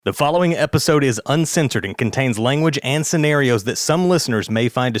The following episode is uncensored and contains language and scenarios that some listeners may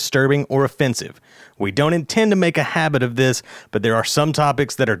find disturbing or offensive. We don't intend to make a habit of this, but there are some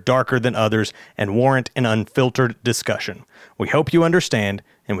topics that are darker than others and warrant an unfiltered discussion. We hope you understand,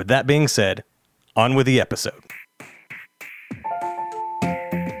 and with that being said, on with the episode.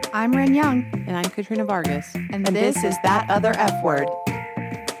 I'm Ren Young. And I'm Katrina Vargas. And this is That Other F Word.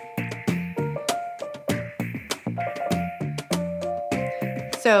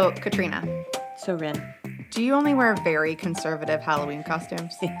 So, Katrina. So, Ren. Do you only wear very conservative Halloween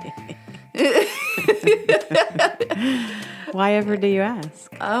costumes? Why ever do you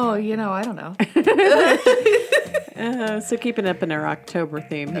ask? Oh, I don't know. So keeping up in our October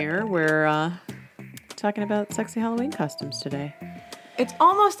theme here, we're talking about sexy Halloween costumes today. It's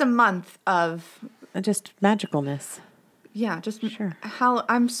almost a month of... Just magicalness. Yeah, just... Sure.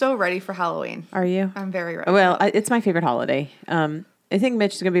 I'm so ready for Halloween. Are you? I'm very ready. Well, it's my favorite holiday. I think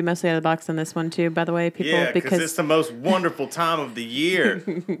Mitch is going to be mostly out of the box on this one, too, by the way, people. Yeah, because it's the most wonderful time of the year.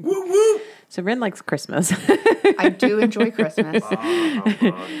 Woo, woo! So Ren likes Christmas. I do enjoy Christmas.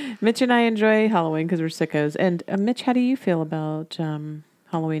 Mitch and I enjoy Halloween because we're sickos. And Mitch, how do you feel about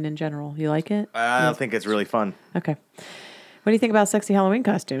Halloween in general? You like it? I think it's really fun. Okay. What do you think about sexy Halloween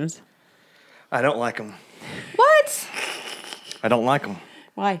costumes? I don't like them. What? I don't like them.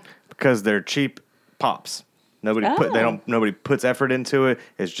 Why? Because they're cheap pops. Nobody puts effort into it.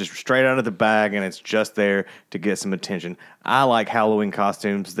 It's just straight out of the bag, and it's just there to get some attention. I like Halloween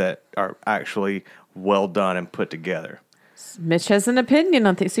costumes that are actually well done and put together. Mitch has an opinion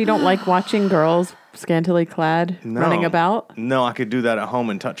on things. So you don't like watching girls scantily clad running about? No, I could do that at home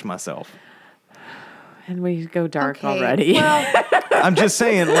and touch myself. And we go dark Okay, already. Well, I'm just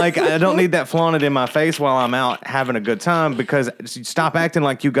saying, I don't need that flaunted in my face while I'm out having a good time, because stop acting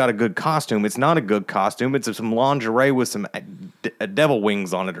like you got a good costume. It's not a good costume. It's some lingerie with some devil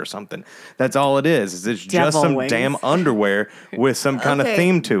wings on it or something. That's all it is. It's just Devil some wings. damn underwear with some kind of Okay.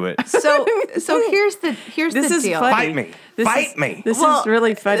 theme to it. so here's the This is deal. funny. Fight me. This me. This is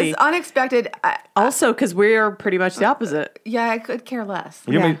really funny. It's unexpected. Also, because we're pretty much the opposite. Yeah, I could care less.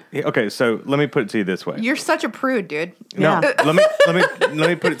 Okay, so let me put it to you this way. You're such a prude, dude. No, Yeah. let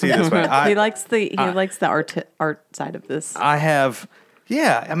me put it to you this way. He likes the art side of this. I have,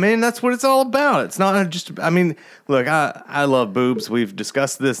 that's what it's all about. It's not just, look, I love boobs. We've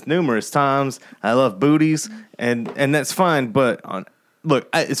discussed this numerous times. I love booties, and that's fine. But look,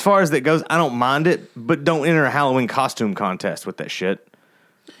 as far as that goes, I don't mind it, but don't enter a Halloween costume contest with that shit.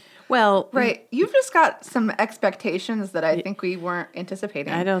 Well, Right. You've just got some expectations that I think we weren't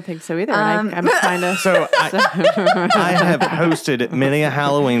anticipating. I don't think so either. And I'm kind of... So I have hosted many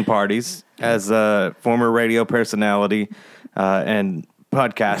Halloween parties as a former radio personality and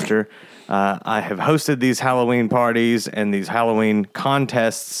podcaster. I have hosted these Halloween parties and these Halloween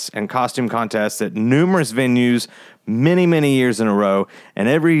contests and costume contests at numerous venues many, many years in a row. And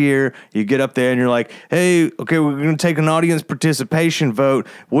every year you get up there and you're like, hey, okay, we're going to take an audience participation vote.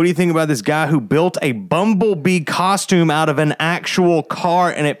 What do you think about this guy who built a bumblebee costume out of an actual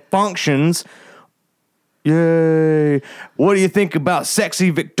car and it functions? Yay. What do you think about sexy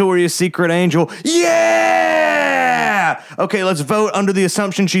Victoria's Secret Angel? Yeah! Okay, let's vote under the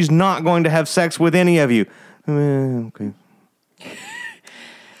assumption she's not going to have sex with any of you. Okay.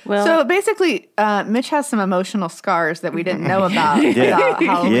 Well, So basically, Mitch has some emotional scars that we didn't know about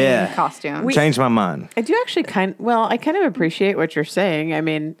Halloween costume. Changed my mind. I do actually I kind of appreciate what you're saying. I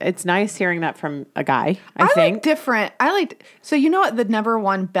mean, it's nice hearing that from a guy, I think. Like different. So you know what the number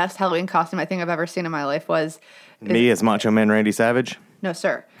one best Halloween costume I think I've ever seen in my life was? Me as Macho Man Randy Savage? No,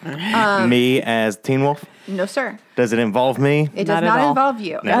 sir. Me as Teen Wolf? No, sir. Does it involve me? It Not does at not all. involve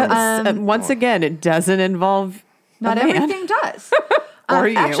you. Once again, it doesn't involve Not a man. everything does. Or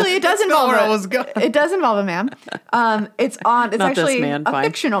you. Actually, it does not involve where I was going. It does involve a man. It's Not this actually man, a fine.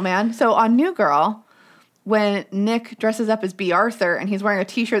 fictional man. So on New Girl, when Nick dresses up as B. Arthur and he's wearing a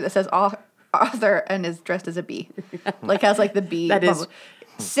T-shirt that says Arthur and is dressed as a bee, has the bee. That is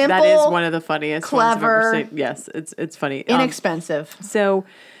simple. That is one of the funniest ones I've clever, ever seen. Yes, it's funny. inexpensive. So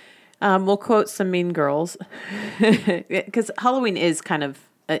we'll quote some Mean Girls because Halloween is kind of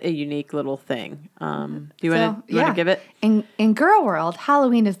a unique little thing. Do you want to give it? In girl world,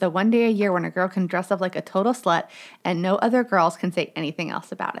 Halloween is the one day a year when a girl can dress up like a total slut and no other girls can say anything else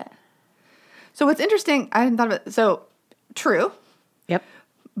about it. So what's interesting, I hadn't thought of it. So true, Yep.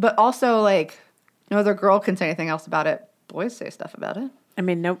 but also no other girl can say anything else about it. Boys say stuff about it. I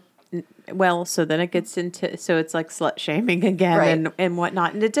mean, no. Well, so then it gets into it's like slut shaming again Right. and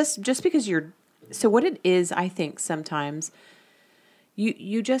whatnot, and it just because you're so what it is. I think sometimes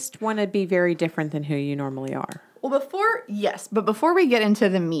you just want to be very different than who you normally are. Well, before we get into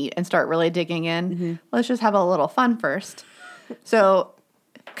the meat and start really digging in, let's just have a little fun first. So,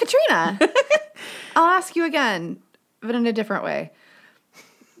 Katrina, I'll ask you again, but in a different way.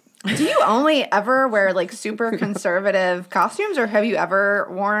 Do you only ever wear like super conservative costumes, or have you ever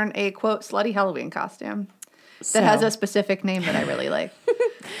worn a quote slutty Halloween costume that has a specific name that I really like?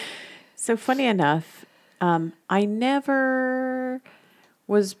 So funny enough, I never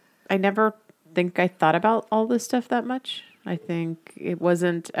think I thought about all this stuff that much. I think I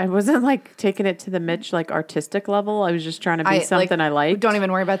wasn't like taking it to the Mitch like artistic level. I was just trying to be something I like. Don't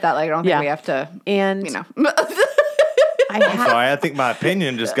even worry about that. Like, I don't think we have to, and you know. I'm sorry, I think my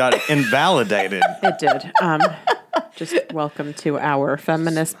opinion just got invalidated. It did. Just welcome to our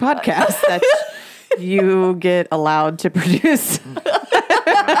feminist podcast that you get allowed to produce.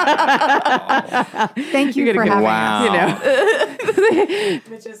 Thank you for having us. You know.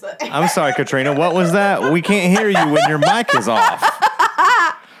 I'm sorry, Katrina. What was that? We can't hear you when your mic is off.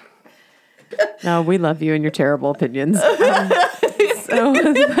 No, we love you and your terrible opinions.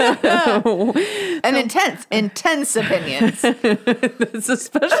 And intense opinions.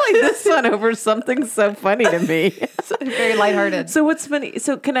 Especially this one over something so funny to me. It's very lighthearted. So what's funny?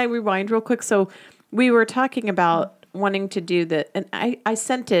 So can I rewind real quick? So we were talking about wanting to do and I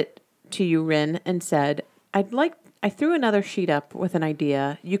sent it to you, Rin, and said, I threw another sheet up with an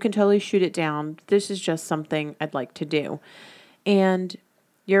idea. You can totally shoot it down. This is just something I'd like to do. And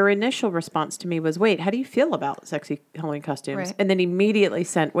your initial response to me was, wait, how do you feel about sexy Halloween costumes? Right. And then immediately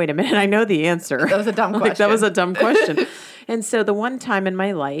sent, wait a minute, I know the answer. That was a dumb question. That was a dumb question. And so the one time in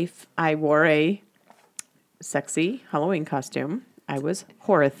my life I wore a sexy Halloween costume, I was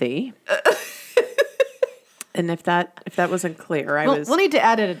Dorothy. And if that wasn't clear, we'll need to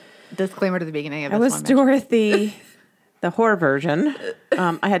add a disclaimer to the beginning of this. I was Dorothy, the horror version.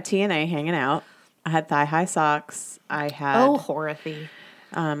 I had TNA hanging out. I had thigh-high socks. I had Dorothy.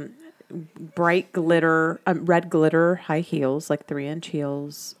 Bright glitter, red glitter high heels, like 3-inch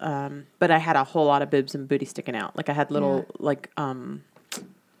heels. But I had a whole lot of boobs and booty sticking out. Like I had little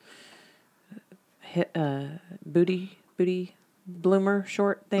booty bloomer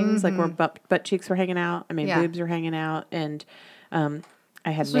short things, like where butt cheeks were hanging out. I mean, boobs were hanging out, and I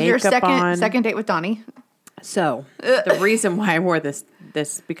had makeup your on. second date with Donnie. So the reason why I wore this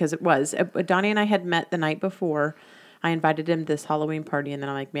because it was Donnie and I had met the night before. I invited him to this Halloween party, and then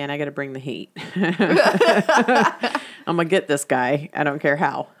I'm like, man, I got to bring the heat. I'm gonna get this guy. I don't care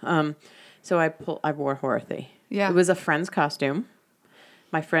how. So I wore Dorothy. Yeah, it was a friend's costume.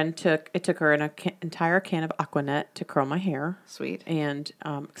 My friend took her an entire can of Aquanet to curl my hair. Sweet. And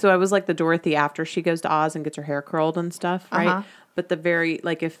so I was like the Dorothy after she goes to Oz and gets her hair curled and stuff, right? Uh-huh. But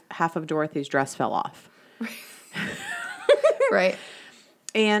if half of Dorothy's dress fell off. Right.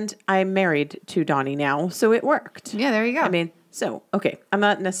 And I'm married to Donnie now, so it worked. Yeah, there you go. I mean, so, okay, I'm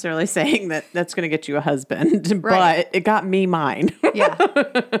not necessarily saying that that's going to get you a husband, right. But it got me mine. Yeah.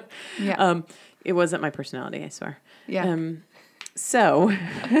 Yeah. It wasn't my personality, I swear. Yeah. So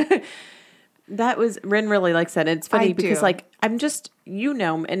that was, Rin really likes that. It's funny because I'm just,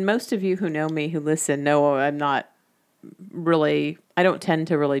 and most of you who know me, who listen, know I'm not really, I don't tend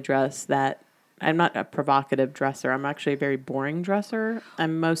to really dress that. I'm not a provocative dresser. I'm actually a very boring dresser.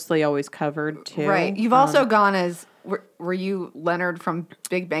 I'm mostly always covered too. Right. You've also gone as, were you Leonard from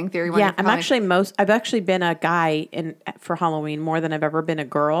Big Bang Theory? Yeah, I've actually been a guy for Halloween more than I've ever been a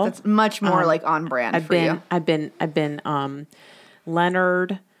girl. That's much more like on brand you. I've been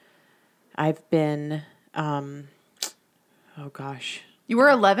Leonard. I've been, oh gosh. You were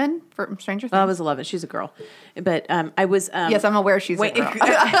 11 for Stranger Things? Well, I was 11. She's a girl. But I was... yes, I'm aware she's a girl.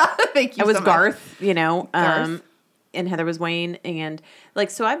 Thank you I was so Garth, much. Garth. And Heather was Wayne. And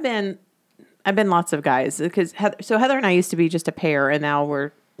so I've been lots of guys. Because Heather and I used to be just a pair. And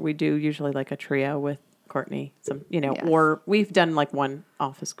now we do usually like a trio with Courtney. Yes. Or we've done like one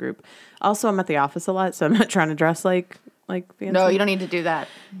office group. Also, I'm at the office a lot. So I'm not trying to dress like fancy. No, you don't need to do that.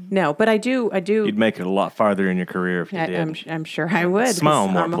 No, but I do. You'd make it a lot farther in your career if you did. I'm sure I would. Smile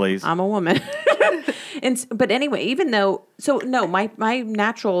more, please. I'm a woman. But anyway, even though, my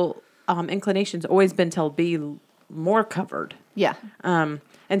natural inclination's always been to be more covered. Yeah. And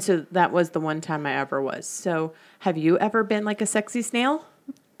so that was the one time I ever was. So have you ever been like a sexy snail?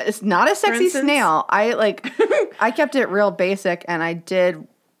 It's not a sexy snail. I kept it real basic, and I did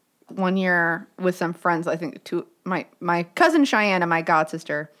one year with some friends, I think my cousin Cheyenne and my god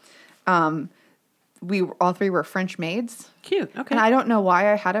sister, we all three were French maids. Cute. Okay. And I don't know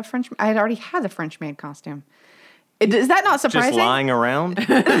why I had I had already had a French maid costume. Is that not Just surprising? lying around?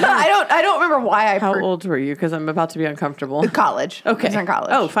 I don't remember why I How old were you? Because I'm about to be uncomfortable. college. Okay. I was in college.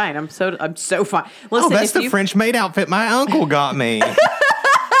 Oh, fine. I'm so fine. Oh, Listen, that's if the you, French maid outfit my uncle got me.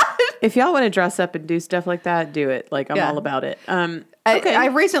 if y'all want to dress up and do stuff like that, do it. Like I'm Yeah. all about it. Okay.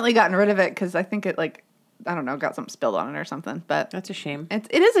 I've recently gotten rid of it because I think it I don't know, got something spilled on it or something. But That's a shame.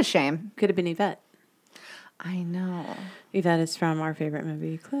 it is a shame. Could have been Yvette. I know. Yvette is from our favorite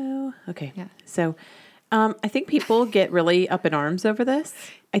movie, Clue. Okay. Yeah. So I think people get really up in arms over this.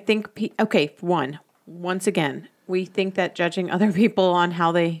 I think, once again, we think that judging other people on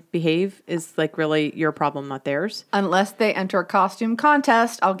how they behave is like really your problem, not theirs. Unless they enter a costume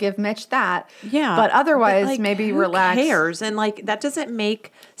contest, I'll give Mitch that. Yeah. But otherwise, like, maybe who relax. cares? And like, that doesn't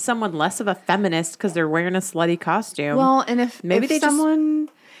make someone less of a feminist because they're wearing a slutty costume. Well, and if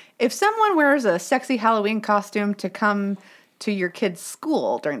if someone wears a sexy Halloween costume to come to your kid's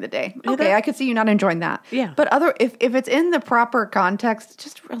school during the day, okay, I could see you not enjoying that. Yeah. But if it's in the proper context,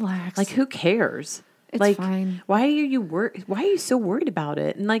 just relax. like, who cares? It's like, fine. Why are you Why are you so worried about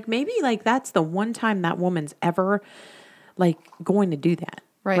it? And like, maybe like that's the one time that woman's ever like going to do that.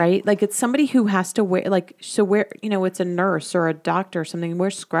 Right. Like it's somebody who has to wear it's a nurse or a doctor or something,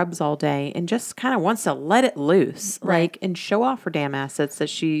 wears scrubs all day and just kind of wants to let it loose, like, and show off her damn assets that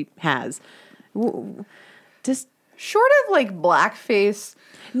she has. Just short of like blackface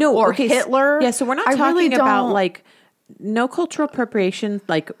no, or okay, Hitler. Yeah. So we're not I talking really about don't- like no cultural appropriation,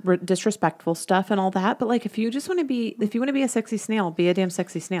 like disrespectful stuff and all that. But like, if you want to be a sexy snail, be a damn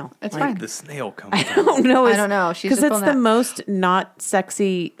sexy snail. It's like, fine. The snail comes I don't know. I don't know. She's because just it's pulling the that- most not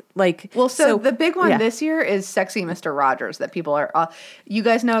sexy. Like, Well, so the big one yeah. this year is Sexy Mr. Rogers that people are. You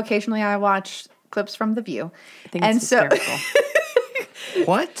guys know occasionally I watch clips from The View, I think and it's so hysterical.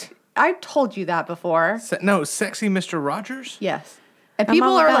 What? I told you that before. No, sexy Mr. Rogers? Yes, and I'm people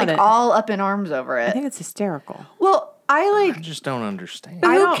all are about like it. all up in arms over I it. think it's hysterical. Well, I I just don't understand.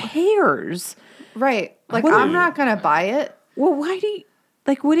 I Who don't- cares? right. Like What? I'm not gonna buy it. Well, why do you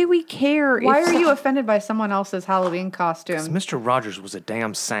like? What do we care? Why if are you offended by someone else's Halloween costume? Mr. Rogers was a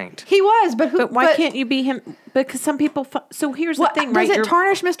damn saint. He was, but who? But why can't you be him? Because some people. So here's the What, thing, does right? it You're-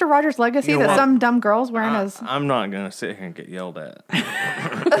 tarnish Mr. Rogers' legacy You know that what? some dumb girls wearing as? I'm not going to sit here and get yelled at.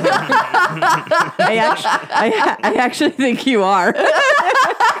 I actually think you are.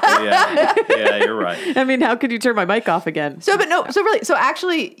 yeah, you're right. I mean, how could you turn my mic off again? So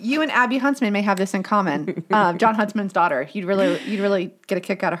actually, you and Abby Huntsman may have this in common. John Huntsman's daughter. You'd really get a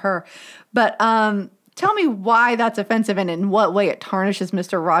kick out of her. But tell me why that's offensive and in what way it tarnishes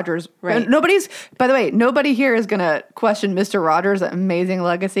Mr. Rogers. Right. By the way, nobody here is going to question Mr. Rogers' amazing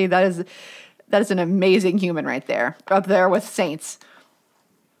legacy. That is an amazing human right there, up there with saints.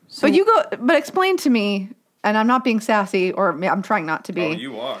 But explain to me, and I'm not being sassy, or I'm trying not to be. Oh,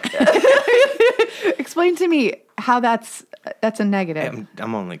 you are. Explain to me how that's a negative.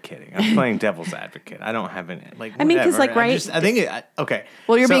 I'm only kidding. I'm playing devil's advocate. I don't have any like. I mean, 'cause, whatever. like, right- I think okay.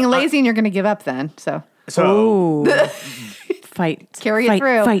 Well, you're So, being lazy and you're going to give up then. So So Fight. Carry it fight,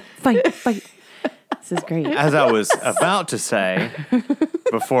 through. Fight. This is great. as I was about to say,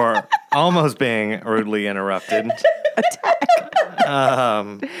 before almost being rudely interrupted.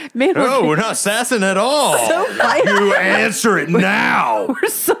 Man, No, we're not sassing at all. You answer it now. we're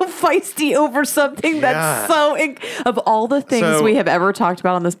so feisty over something that's Yeah. of all the things So- we have ever talked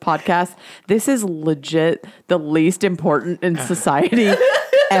about on this podcast, this is legit the least important in society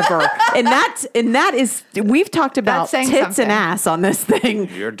ever. And that is we've talked about That's saying tits something. and ass on this thing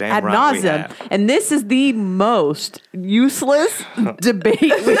You're damn ad right we nauseum. have. And this is the most useless debate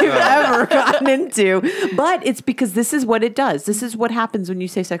we've ever gotten into. But it's because this is what it does. This is what happens when you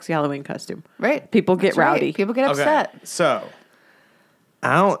say sexy Halloween costume. right, People get That's right. rowdy. People get upset. So,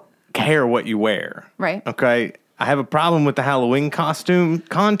 I don't care what you wear. Right. Okay. I have a problem with the Halloween costume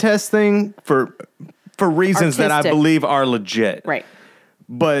contest thing for reasons that I Artistic. believe are legit. Right.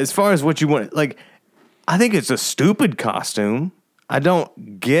 But as far as what you want, like, I think it's a stupid costume. I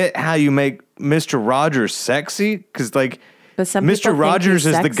don't get how you make Mr. Rogers sexy because, like, But some people Mr. think Rogers he's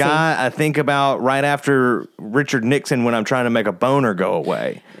is the sexy. guy I think about right after Richard Nixon when I'm trying to make a boner go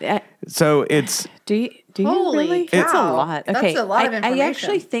away. So it's Do you Holy really? cow. It's a lot. That's Okay, a lot of I information.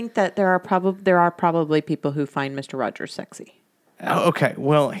 actually think that there are probably people who find Mr. Rogers sexy. okay.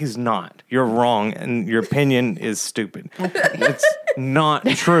 Well, he's not. You're wrong, and your opinion is stupid. It's not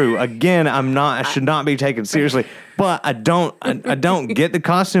true. Again, I should not be taken seriously. But I don't get the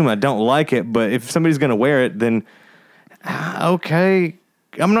costume. I don't like it. But if somebody's gonna wear it, then okay.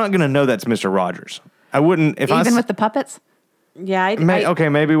 I'm not gonna know that's Mr. Rogers. I wouldn't if I Even s- with the puppets. Yeah.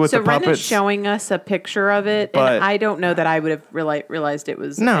 Maybe with so the puppets. Ren is showing us a picture of it, But- and I don't know that I would have realized it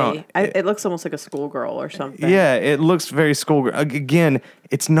was. No. It looks almost like a schoolgirl or something. Yeah, it looks very schoolgirl. Again,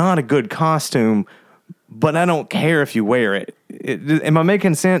 it's not a good costume, but I don't care if you wear it. Am I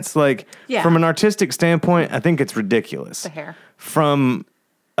making sense? Like, Yeah. from an artistic standpoint, I think it's ridiculous. The hair. From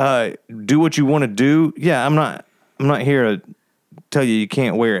do what you want to do. Yeah, I'm not here to tell you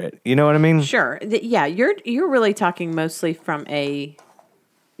can't wear it. You know what I mean? Sure. Yeah. You're really talking mostly from a.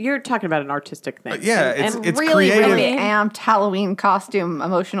 You're talking about an artistic thing. Yeah, And it's really, creative. really amped Halloween costume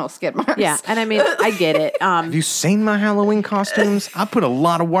emotional skid marks. yeah, and I mean, I get it. Have you seen my Halloween costumes? I put a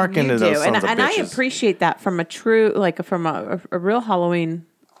lot of work into those and, sons of and I bitches. appreciate that from a true, like from a real Halloween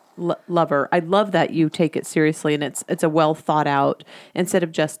lover. I love that you take it seriously and it's a well thought out instead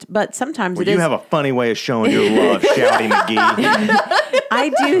of just. But sometimes Well, it you is. have a funny way of showing your love, Shouty McGee.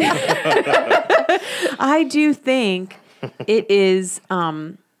 I do think it is.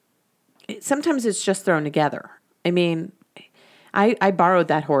 Sometimes it's just thrown together. I mean, I borrowed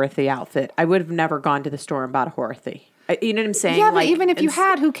that Horothy outfit. I would have never gone to the store and bought a Horothy. You know what I'm saying? Yeah, but even if you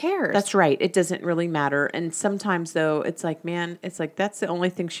had, who cares? That's right. It doesn't really matter. And sometimes though, it's like, man, it's like that's the only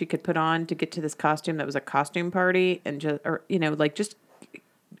thing she could put on to get to this costume that was a costume party, and just, or like just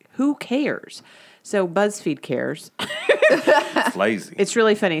who cares? So BuzzFeed cares. It's lazy. It's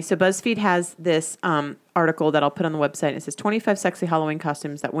really funny. So BuzzFeed has this article that I'll put on the website. It says 25 sexy Halloween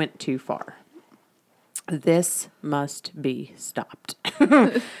costumes that went too far. This must be stopped.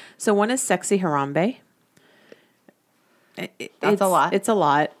 So one is sexy Harambe. That's a lot. It's a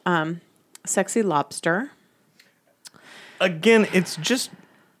lot. Sexy lobster. Again, it's just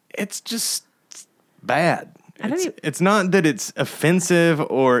bad. It's not that it's offensive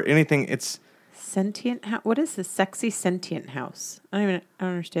or anything. It's Sentient. What is this sexy sentient house? I don't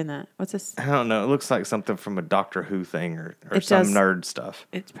understand that. What's this? I don't know. It looks like something from a Doctor Who thing or It some does. nerd stuff.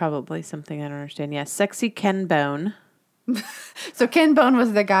 It's probably something I don't understand. Yeah, sexy Ken Bone. So Ken Bone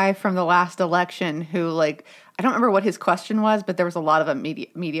was the guy from the last election who, like, I don't remember what his question was, but there was a lot of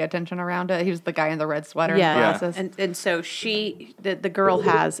media attention around it. He was the guy in the red sweater and glasses. And so the girl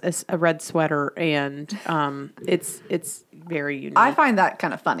has a red sweater, and it's very unique. I find that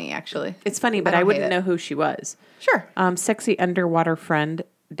kind of funny, actually. It's funny, but I don't wouldn't hate it. know who she was. Sure. Sexy underwater friend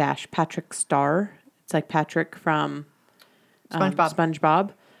 - Patrick Star. It's like Patrick from SpongeBob. SpongeBob.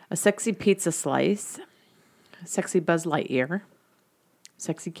 A sexy pizza slice. Sexy Buzz Lightyear.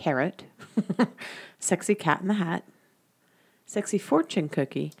 Sexy carrot. Sexy Cat in the Hat. Sexy fortune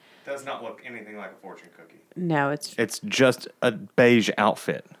cookie. Does not look anything like a fortune cookie. No, it's just a beige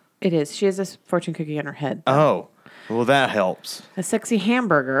outfit. it is. She has a fortune cookie on her head. Oh, well, that helps. A sexy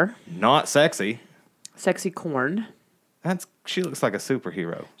hamburger. Not sexy. Sexy corn. She looks like a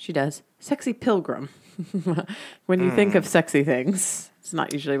superhero. She does. Sexy pilgrim. When you think of sexy things, it's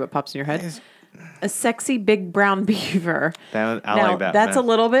not usually what pops in your head. A sexy big brown beaver. I Now, like that. That's a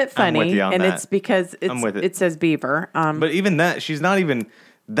little bit I'm with funny, you on and that. it's because I'm with it. it says beaver. But even that, she's not even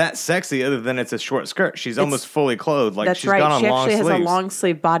that sexy other than it's a short skirt. She's almost fully clothed. Like that's she's right. got on She long actually has sleeves. a long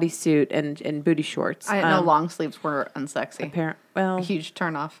sleeve bodysuit and booty shorts. I didn't know long sleeves were unsexy. Well, A huge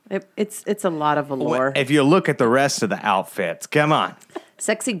turnoff. it's a lot of velour. If you look at the rest of the outfits, come on.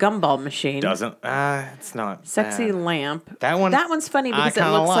 Sexy gumball machine. Doesn't it's not Sexy bad. lamp. That one's funny I because it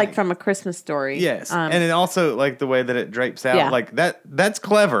kinda looks like like. from A Christmas Story. Yes, and it also like the way that it drapes out. Yeah. Like that's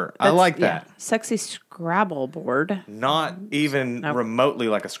clever. I That's- like yeah. that. Sexy Scrabble board. Not even remotely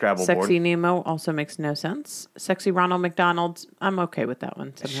like a Scrabble Sexy board. Nemo also makes no sense. Sexy Ronald McDonald. I'm okay with that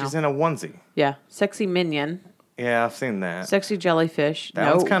one somehow. She's in a onesie. Yeah. Sexy Minion. Yeah, I've seen that. Sexy Jellyfish.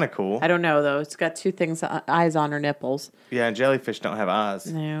 That one's kinda cool. I don't know though. It's got two things, eyes on her nipples. Yeah, jellyfish don't have eyes.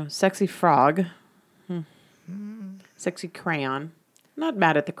 No. Sexy Frog. Sexy Crayon. Not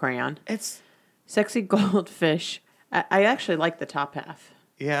mad at the crayon. It's Sexy Goldfish. I actually like the top half.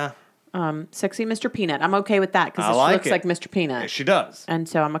 yeah. Sexy Mr. Peanut. I'm okay with that because I she like looks it. like Mr. Peanut. She does. And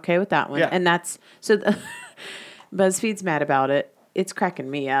so I'm okay with that one. Yeah. And that's so BuzzFeed's mad about it. It's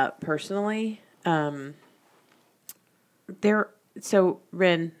cracking me up personally. So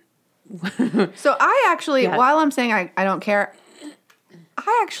Ren, So I actually, Yeah. while I'm saying I don't care,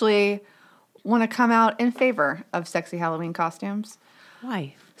 I actually want to come out in favor of sexy Halloween costumes.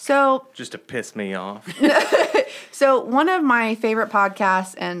 why? So Just to piss me off. So one of my favorite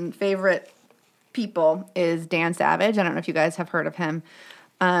podcasts and favorite people is Dan Savage. I don't know if you guys have heard of him.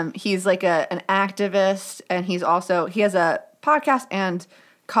 He's like an activist, and he has a podcast and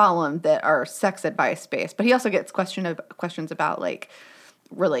column that are sex advice based, but he also gets questions about like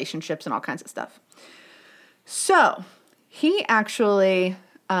relationships and all kinds of stuff. So he actually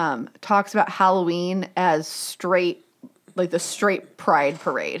talks about Halloween as straight like the straight pride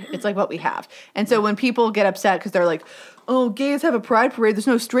parade. It's like what we have. And so when people get upset because they're like, oh, gays have a pride parade, there's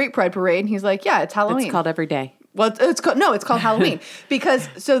no straight pride parade. And he's like, yeah, it's Halloween. It's called every day. Well, it's called Halloween. Because,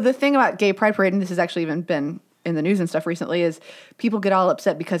 so the thing about gay pride parade, and this has actually even been in the news and stuff recently, is people get all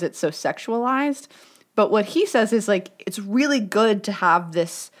upset because it's so sexualized. But what he says is like, it's really good to have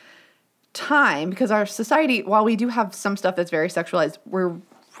this time because our society, while we do have some stuff that's very sexualized, we're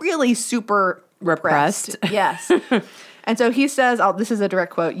really super Repressed. Yes. And so he says, this is a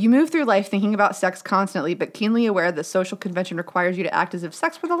direct quote, "You move through life thinking about sex constantly, but keenly aware that social convention requires you to act as if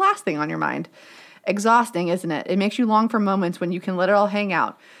sex were the last thing on your mind. Exhausting, isn't it? It makes you long for moments when you can let it all hang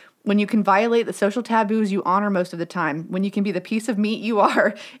out, when you can violate the social taboos you honor most of the time, when you can be the piece of meat you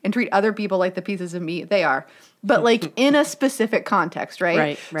are and treat other people like the pieces of meat they are." But like in a specific context,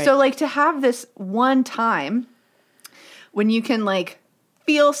 right? Right. So like to have this one time when you can like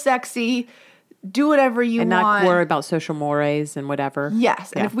feel sexy, do whatever you And want. not worry about social mores and whatever.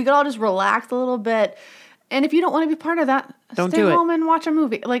 Yes. And Yeah. if we could all just relax a little bit, and if you don't want to be part of that, Don't stay do it. home and watch a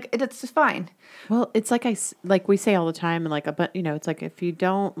movie. Like it's just fine. Well, it's like like we say all the time, and like, but you know, it's like if you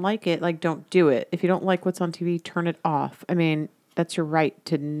don't like it, like don't do it. If you don't like what's on TV, turn it off. I mean, that's your right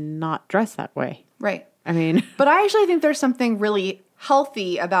to not dress that way. Right. I mean, But I actually think there's something really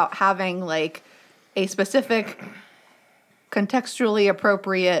healthy about having like a specific contextually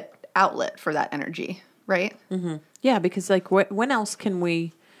appropriate outlet for that energy, right? yeah, because like, when else can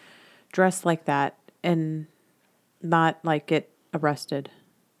we dress like that and not like get arrested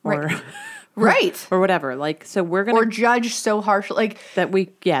or Right. Right. or whatever? Like, so we're gonna Or judge so harshly. Like, that we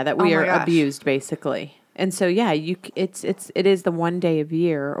Oh my are gosh. abused basically. And so yeah, it is the one day of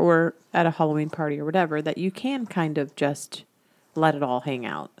year or at a Halloween party or whatever that you can kind of just let it all hang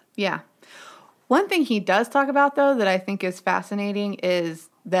out. yeah. One thing he does talk about, though, that I think is fascinating is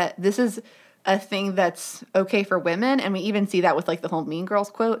that this is a thing that's okay for women. And we even see that with like the whole Mean Girls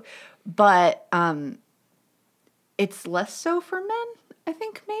quote. But it's less so for men, I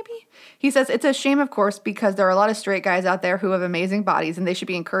think, maybe. He says, "It's a shame, of course, because there are a lot of straight guys out there who have amazing bodies and they should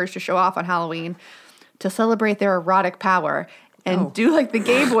be encouraged to show off on Halloween to celebrate their erotic power and do like the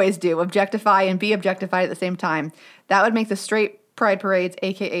gay boys do, objectify and be objectified at the same time. That would make the straight pride parades,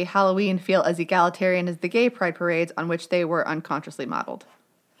 aka Halloween, feel as egalitarian as the gay pride parades on which they were unconsciously modeled."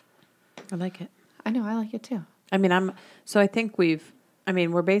 I like it. I know, I like it too. I mean, I think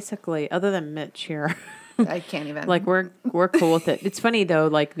we're basically, other than Mitch here, I can't even. like we're cool with it. It's funny though,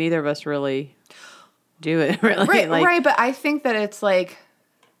 like neither of us really do it really. right, like, right, but I think that it's like,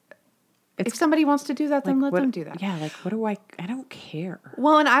 if somebody wants to do that, then let what- them do that. Yeah, like what do I don't care.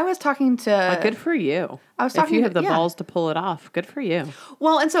 Well, and I was talking to... Like, good for you. I was if talking you to- have the yeah. balls to pull it off, good for you.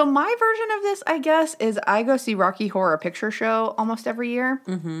 Well, and so my version of this, I guess, is I go see Rocky Horror Picture Show almost every year.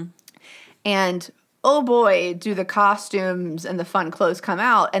 Mm-hmm. And oh boy, do the costumes and the fun clothes come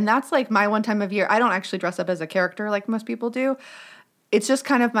out. And that's like my one time of year. I don't actually dress up as a character like most people do. It's just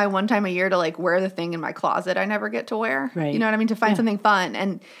kind of my one time a year to like wear the thing in my closet I never get to wear. Right. You know what I mean? To find something fun.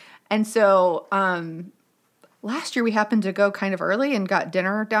 And so last year we happened to go kind of early and got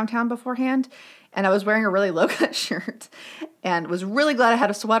dinner downtown beforehand. And I was wearing a really low-cut shirt and was really glad I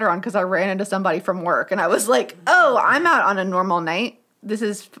had a sweater on because I ran into somebody from work. And I was like, oh, I'm out on a normal night. This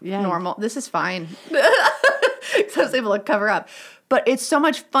is normal. This is fine. So I was able to cover up. But it's so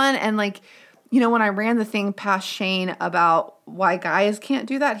much fun. And like, you know, when I ran the thing past Shane about why guys can't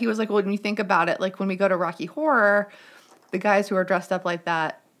do that, he was like, well, when you think about it, like when we go to Rocky Horror, the guys who are dressed up like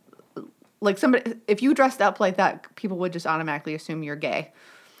that, like somebody, if you dressed up like that, people would just automatically assume you're gay.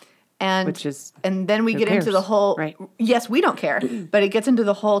 And then we get into the whole, right. Yes, we don't care, but it gets into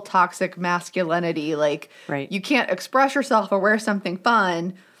the whole toxic masculinity. Like, right. You can't express yourself or wear something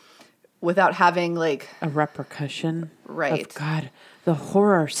fun without having like a repercussion. Right. Of God, the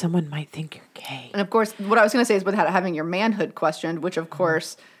horror. Someone might think you're gay. And of course, what I was going to say is without having your manhood questioned, which of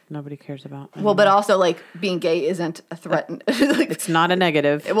course nobody cares about. Well, but also like being gay isn't a threat. Like, it's not a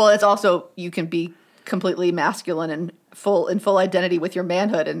negative. Well, it's also you can be completely masculine and in full identity with your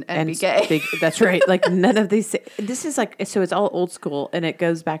manhood and be gay. That's right. Like none of these. This is like, so it's all old school, and it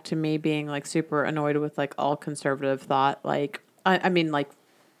goes back to me being like super annoyed with like all conservative thought. Like I mean like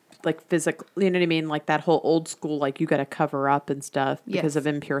physical. You know what I mean? Like that whole old school. Like you got to cover up and stuff because of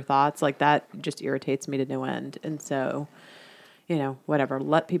impure thoughts. Like that just irritates me to no end. And so, you know, whatever.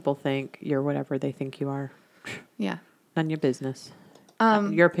 Let people think you're whatever they think you are. Yeah. None of your business.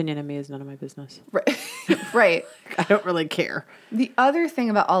 Your opinion of me is none of my business. Right. Right. I don't really care. The other thing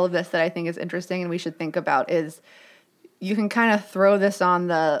about all of this that I think is interesting and we should think about is you can kind of throw this on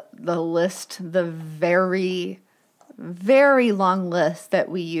the list, the very, very long list that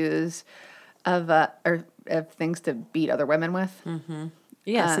we use of, or of things to beat other women with.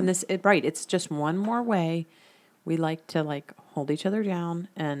 Yes, and it's just one more way we like to like hold each other down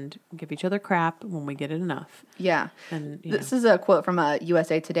and give each other crap when we get it enough. Yeah. And This is a quote from a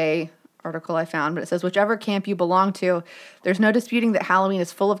USA Today article I found, but it says, whichever camp you belong to, there's no disputing that Halloween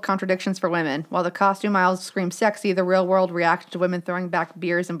is full of contradictions for women. While the costume aisles scream sexy, the real world reaction to women throwing back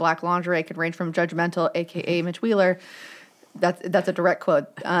beers and black lingerie can range from judgmental, aka Mitch Wheeler. That's a direct quote.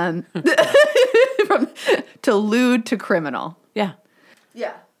 To lewd to criminal. Yeah.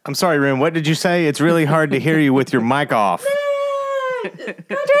 Yeah. I'm sorry, Rin. What did you say? It's really hard to hear you with your mic off.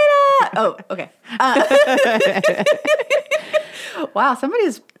 Oh, okay. Wow,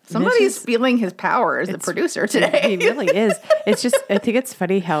 somebody's feeling his power as the producer today. He really is. It's just, I think it's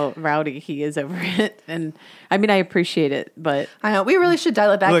funny how rowdy he is over it. And I mean, I appreciate it, but I know we really should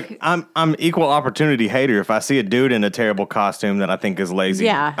dial it back. Look, I'm equal opportunity hater. If I see a dude in a terrible costume that I think is lazy,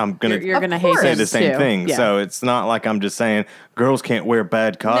 yeah, I'm gonna you're gonna hate course. say him the same too. thing. Yeah. So it's not like I'm just saying girls can't wear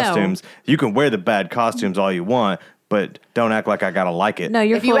bad costumes. You can wear the bad costumes all you want, but don't act like I gotta like it. No,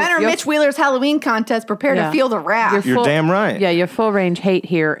 you're if you enter Mitch Wheeler's Halloween contest, prepare to feel the wrath. You're damn right. Yeah, you're full range hate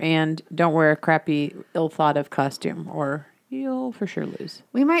here, and don't wear a crappy, ill thought of costume, or you'll for sure lose.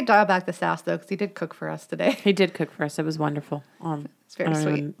 We might dial back the sass though, because he did cook for us today. He did cook for us. It was wonderful. It's very I don't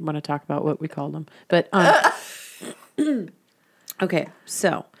sweet. even want to talk about what we called him, but okay.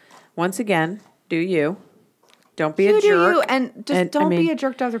 So once again, do you? Don't be a You jerk, do you, and just don't I mean, be a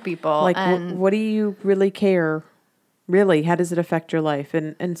jerk to other people. Like, and what do you really care? Really, how does it affect your life?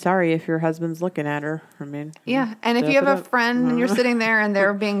 And sorry if your husband's looking at her. I mean, yeah, and if you step have it a up. friend and you're sitting there and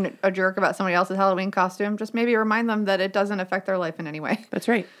they're being a jerk about somebody else's Halloween costume, just maybe remind them that it doesn't affect their life in any way. That's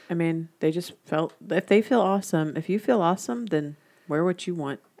right. I mean, they just felt, if they feel awesome, if you feel awesome, then wear what you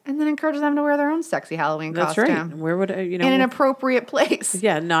want. And then encourage them to wear their own sexy Halloween That's costume. right. Where would you know? In an appropriate place.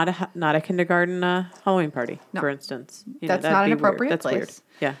 Yeah, not a kindergarten Halloween party, No. for instance. That's that'd not an be weird. appropriate That's place. Weird.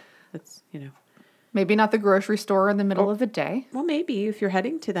 Yeah, that's Maybe not the grocery store in the middle of the day. Well, maybe if you're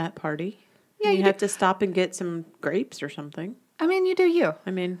heading to that party, Yeah, you you have to stop and get some grapes or something. I mean, you do you.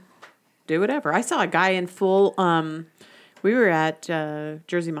 I mean, do whatever. I saw a guy in full. We were at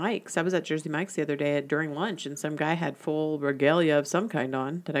Jersey Mike's. I was at Jersey Mike's the other day during lunch, and some guy had full regalia of some kind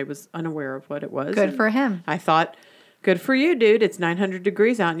on that I was unaware of what it was. Good And for him. I thought, good for you, dude. It's 900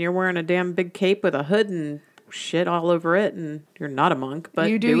 degrees out, and you're wearing a damn big cape with a hood and shit all over it, and you're not a monk, but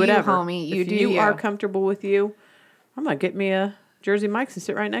You do do you, whatever. homie. You if do you you. are comfortable with you, I'm gonna get me a Jersey Mike's and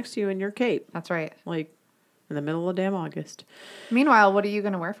sit right next to you in your cape, That's right. like in the middle of damn August. Meanwhile, what are you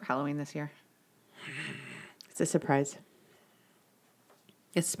going to wear for Halloween this year? It's a surprise.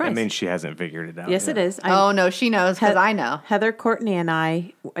 It's a That surprise. means she hasn't figured it out. Yes, yet. it is. Oh, no, she knows because I know. Heather, Courtney, and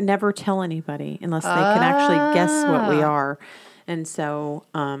I never tell anybody unless they can actually guess what we are. And so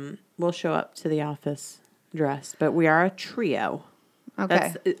we'll show up to the office dressed, but we are a trio.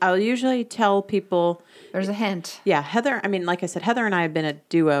 Okay. I'll usually tell people, There's a hint. yeah, Heather, I mean, like I said, Heather and I have been a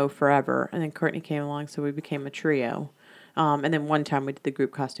duo forever, and then Courtney came along, so we became a trio. And then one time we did the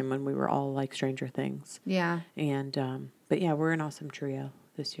group costume when we were all like Stranger Things. Yeah. And, but yeah, we're an awesome trio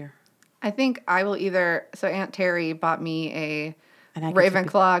this year. I think I will either. So Aunt Terry bought me a And I get to be-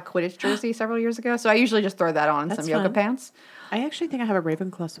 Ravenclaw Quidditch jersey several years ago. So I usually just throw that on That's some yoga fun. pants. I actually think I have a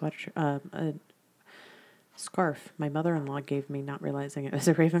Ravenclaw sweater, a scarf my mother-in-law gave me, not realizing it was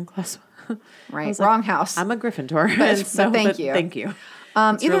a Ravenclaw. I Right. was Wrong house. I'm a Gryffindor. But- and so, but thank you. Thank you.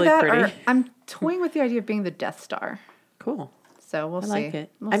 It's Either really that pretty. or I'm toying with the idea of being the Death Star. Cool. So we'll I see. like it.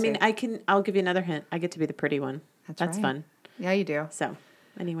 We'll I mean, see. I'll give you another hint. I get to be the pretty one. That's right. fun. Yeah, you do. So,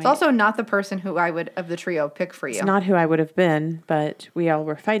 anyway. It's also not the person who I would of the trio pick for you. It's not who I would have been, but we all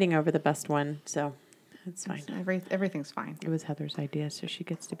were fighting over the best one. So, it's fine. Everything's fine. It was Heather's idea, so she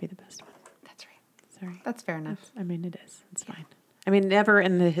gets to be the best one. That's right. Sorry. That's fair enough. I mean, it is. It's fine. I mean, never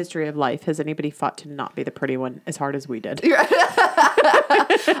in the history of life has anybody fought to not be the pretty one as hard as we did. And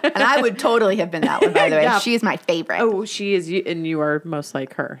I would totally have been that one, by the way. Yeah. She's my favorite. Oh, she is, you, and you are most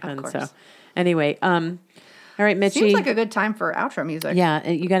like her. And course. so, anyway, all right, Mitchie. Seems like a good time for outro music. Yeah,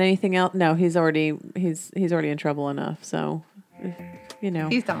 you got anything else? No, he's already in trouble enough. So, you know,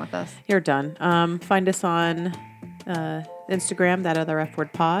 He's done with us. you're done. Find us on Instagram, That Other F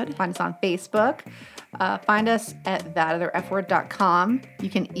Word Pod. Find us on Facebook. Find us at thatotherfword.com. You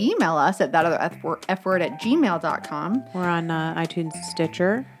can email us at thatotherfword@gmail.com. We're on iTunes,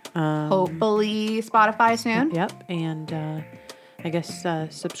 Stitcher. Hopefully Spotify soon. Yep, and I guess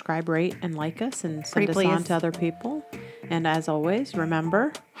subscribe, rate, and like us, and send Pretty us on please. to other people. And as always,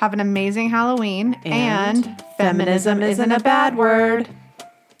 remember, Have an amazing Halloween. And feminism isn't a bad word.